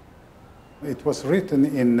 It was written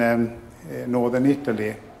in northern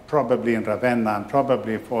Italy, probably in Ravenna, and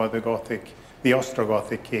probably for the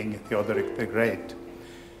Ostrogothic king Theodoric the Great.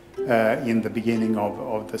 In the beginning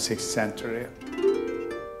of the 6th century.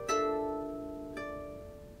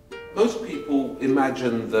 Most people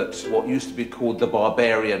imagine that what used to be called the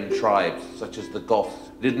barbarian tribes, such as the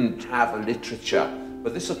Goths, didn't have a literature,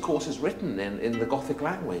 but this of course is written in the Gothic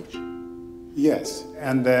language. Yes,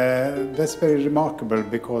 and that's very remarkable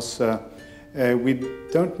because we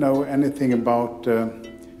don't know anything about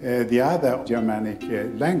the other Germanic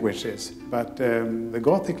languages, but the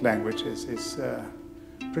Gothic languages is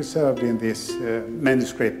preserved in this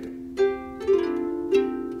manuscript.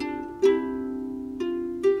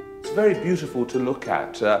 It's very beautiful to look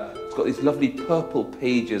at. It's got these lovely purple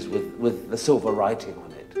pages with the silver writing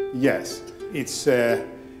on it. Yes, it's the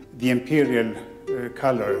imperial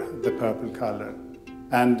color, the purple color.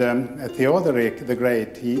 And Theodoric the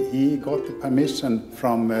Great, he got the permission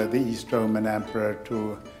from the East Roman Emperor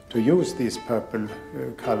to use this purple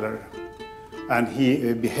color. And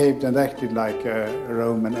he behaved and acted like a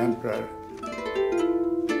Roman emperor.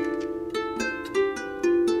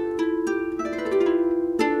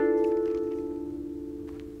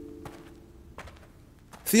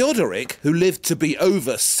 Theodoric, who lived to be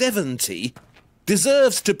over 70,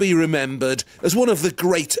 deserves to be remembered as one of the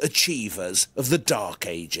great achievers of the Dark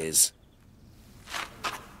Ages.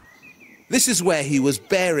 This is where he was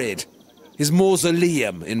buried, his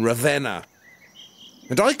mausoleum in Ravenna.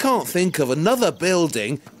 And I can't think of another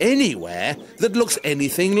building anywhere that looks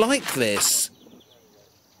anything like this.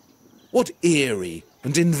 What eerie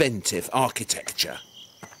and inventive architecture.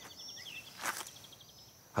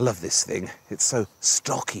 I love this thing. It's so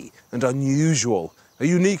stocky and unusual. A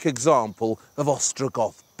unique example of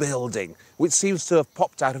Ostrogoth building, which seems to have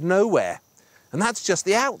popped out of nowhere. And that's just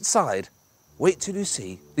the outside. Wait till you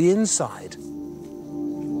see the inside.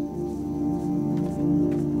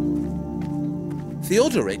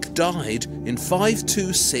 Theodoric died in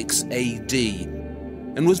 526 AD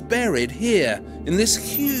and was buried here in this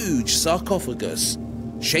huge sarcophagus,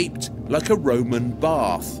 shaped like a Roman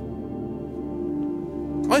bath.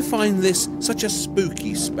 I find this such a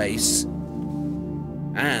spooky space,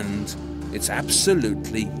 and it's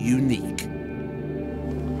absolutely unique.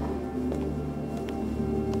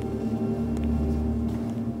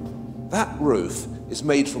 That roof is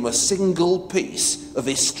made from a single piece of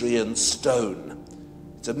Istrian stone.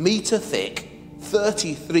 It's 1 metre thick,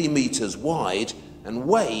 33 metres wide, and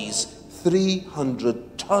weighs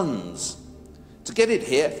 300 tons. To get it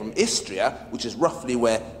here from Istria, which is roughly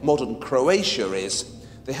where modern Croatia is,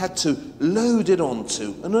 they had to load it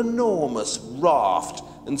onto an enormous raft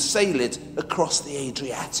and sail it across the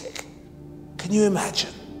Adriatic. Can you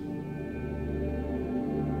imagine?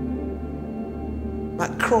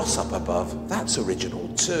 That cross up above, that's original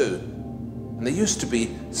too. And there used to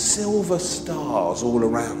be silver stars all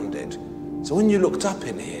around it. So when you looked up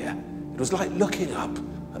in here, it was like looking up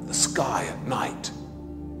at the sky at night.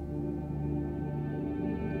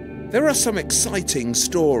 There are some exciting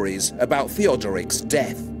stories about Theodoric's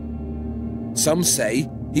death. Some say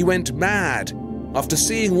he went mad after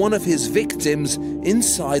seeing one of his victims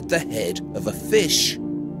inside the head of a fish.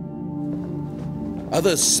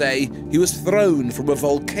 Others say he was thrown from a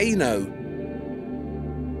volcano.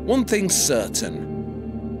 One thing's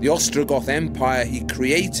certain, the Ostrogoth Empire he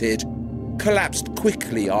created collapsed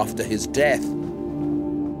quickly after his death.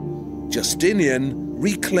 Justinian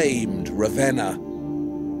reclaimed Ravenna.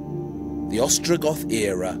 The Ostrogoth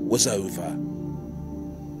era was over.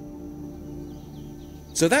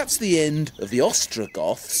 So that's the end of the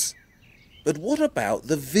Ostrogoths. But what about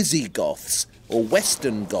the Visigoths, or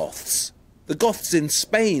Western Goths? The Goths in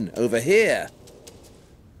Spain over here.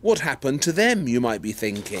 What happened to them, you might be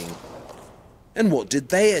thinking? And what did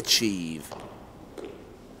they achieve?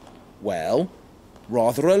 Well,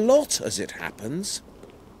 rather a lot, as it happens.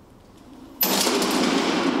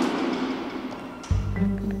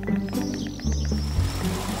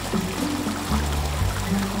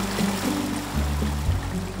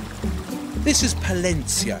 This is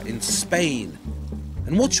Palencia in Spain,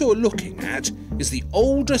 and what you're looking at is the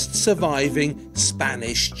oldest surviving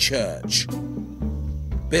Spanish church,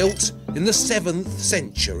 built in the 7th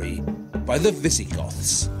century by the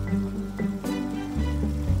Visigoths.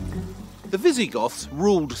 The Visigoths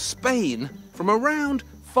ruled Spain from around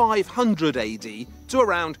 500 AD to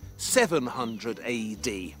around 700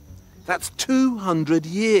 AD. That's 200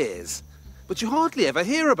 years, but you hardly ever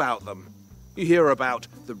hear about them. You hear about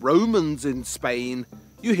the Romans in Spain,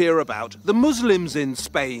 you hear about the Muslims in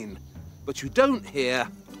Spain, but you don't hear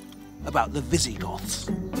about the Visigoths.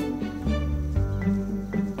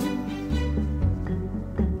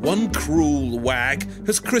 One cruel wag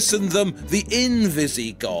has christened them the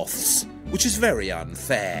Invisigoths, which is very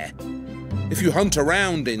unfair. If you hunt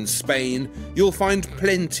around in Spain, you'll find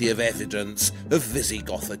plenty of evidence of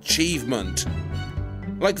Visigoth achievement,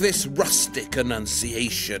 like this rustic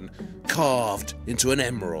annunciation carved into an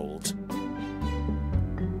emerald.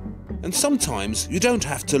 And sometimes you don't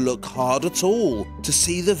have to look hard at all to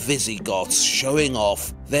see the Visigoths showing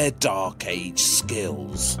off their Dark Age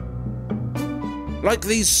skills. Like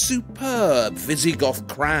these superb Visigoth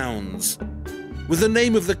crowns, with the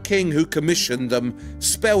name of the king who commissioned them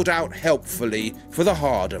spelled out helpfully for the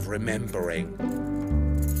hard of remembering.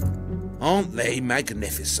 Aren't they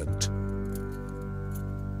magnificent?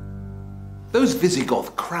 Those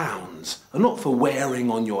Visigoth crowns are not for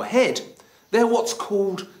wearing on your head. They're what's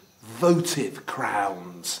called votive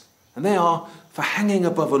crowns, and they are for hanging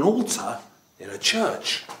above an altar in a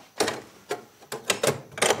church.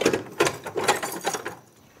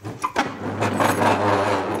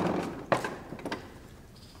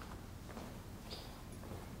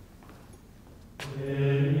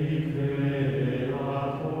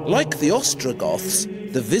 Like the Ostrogoths,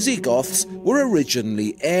 the Visigoths were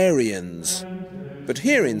originally Arians. But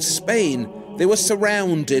here in Spain, they were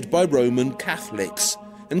surrounded by Roman Catholics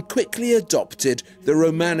and quickly adopted the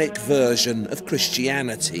Romanic version of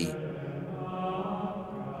Christianity.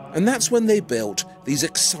 And that's when they built these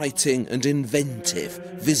exciting and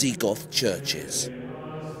inventive Visigoth churches.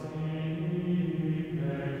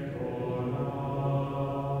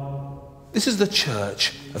 This is the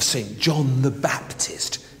church of St. John the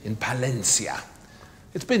Baptist in Palencia.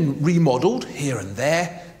 It's been remodelled here and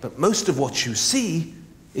there, but most of what you see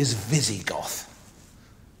is Visigoth.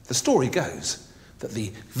 The story goes that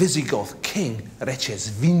the Visigoth king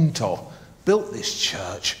Recesvinto built this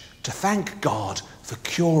church to thank God for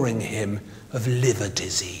curing him of liver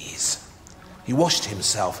disease. He washed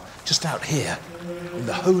himself just out here in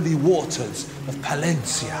the holy waters of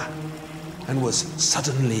Palencia and was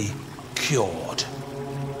suddenly cured.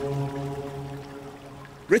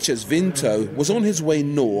 Recesvinto was on his way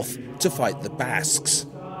north to fight the Basques,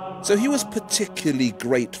 so he was particularly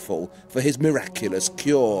grateful for his miraculous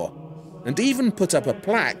cure, and even put up a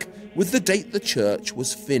plaque with the date the church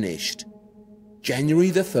was finished,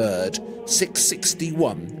 January the 3rd,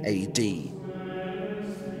 661 AD.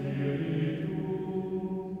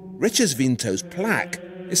 Recesvinto's plaque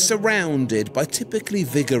is surrounded by typically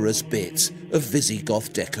vigorous bits of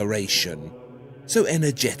Visigoth decoration, so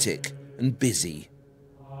energetic and busy.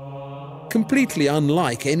 Completely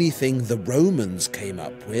unlike anything the Romans came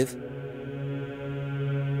up with.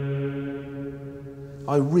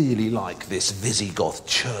 I really like this Visigoth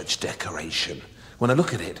church decoration. When I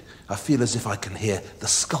look at it, I feel as if I can hear the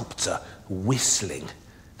sculptor whistling.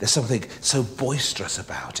 There's something so boisterous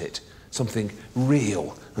about it, something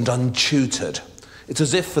real and untutored. It's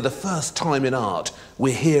as if for the first time in art,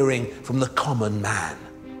 we're hearing from the common man.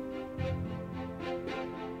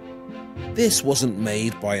 This wasn't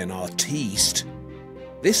made by an artiste.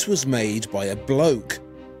 This was made by a bloke.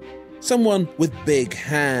 Someone with big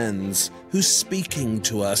hands who's speaking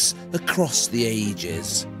to us across the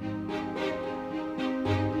ages.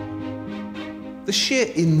 The sheer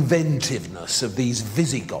inventiveness of these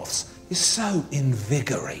Visigoths is so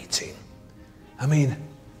invigorating. I mean,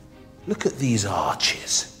 look at these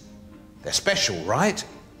arches. They're special, right?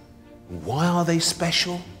 Why are they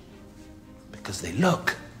special? Because they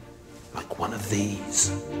look like one of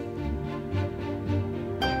these.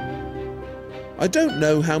 I don't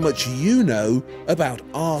know how much you know about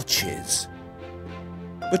arches,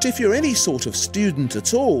 but if you're any sort of student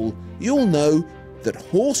at all, you'll know that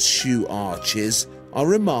horseshoe arches are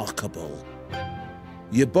remarkable.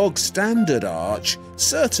 Your bog standard arch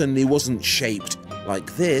certainly wasn't shaped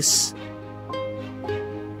like this.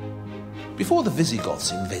 Before the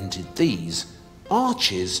Visigoths invented these,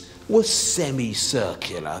 arches were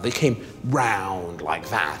semicircular. They came round like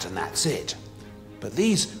that, and that's it. But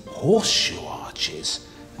these horseshoe arches,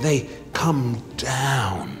 they come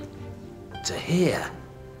down to here,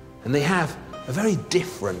 and they have a very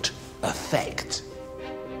different effect.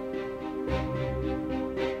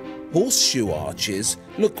 Horseshoe arches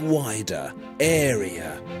look wider,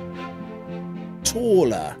 airier,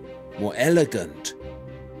 taller, more elegant,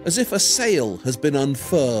 as if a sail has been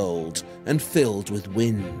unfurled and filled with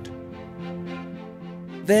wind.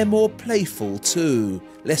 They're more playful too,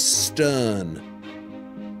 less stern.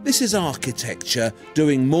 This is architecture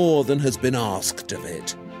doing more than has been asked of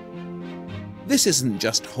it. This isn't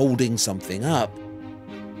just holding something up.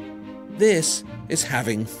 This is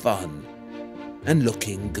having fun and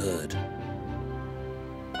looking good.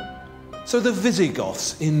 So the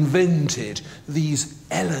Visigoths invented these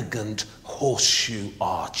elegant horseshoe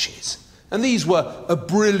arches. And these were a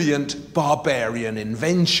brilliant barbarian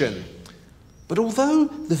invention. But although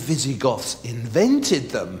the Visigoths invented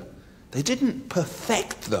them, they didn't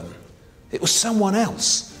perfect them. It was someone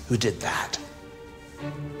else who did that.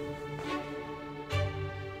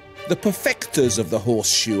 The perfecters of the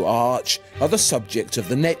horseshoe arch are the subject of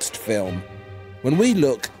the next film, when we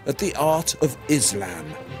look at the art of Islam.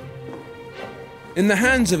 In the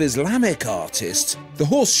hands of Islamic artists, the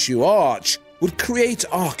horseshoe arch would create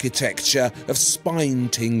architecture of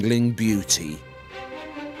spine-tingling beauty.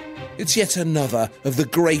 It's yet another of the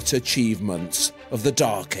great achievements of the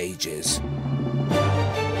Dark Ages.